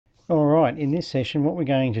All right, in this session what we're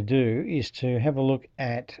going to do is to have a look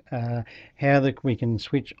at how we can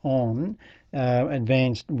switch on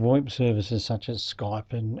advanced VoIP services such as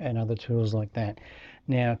Skype and other tools like that.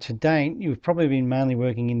 Now to date you've probably been mainly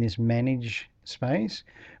working in this manage space.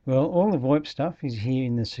 Well, all the VoIP stuff is here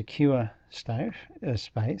in the secure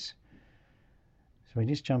space. So we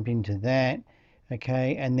just jump into that,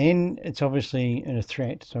 okay, and then it's obviously a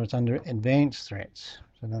threat, so it's under advanced threats.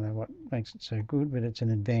 I don't know what makes it so good, but it's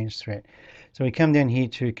an advanced threat. So we come down here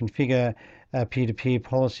to configure peer-to-peer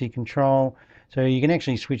policy control. So you can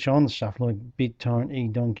actually switch on stuff like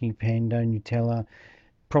BitTorrent, eDonkey, Pando, Nutella.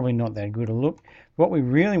 Probably not that good a look. What we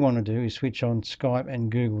really want to do is switch on Skype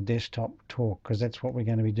and Google Desktop Talk, because that's what we're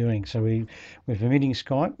going to be doing. So we're permitting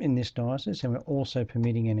Skype in this diocese, and we're also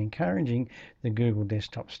permitting and encouraging the Google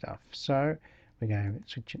Desktop stuff. So we're going to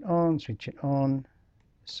switch it on,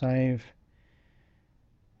 save.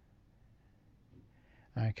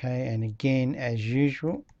 Okay, and again, as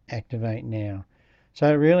usual, activate now.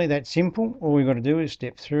 So really that's simple. All we've got to do is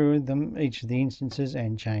step through each of the instances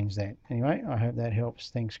and change that. Anyway, I hope that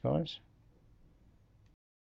helps. Thanks, guys.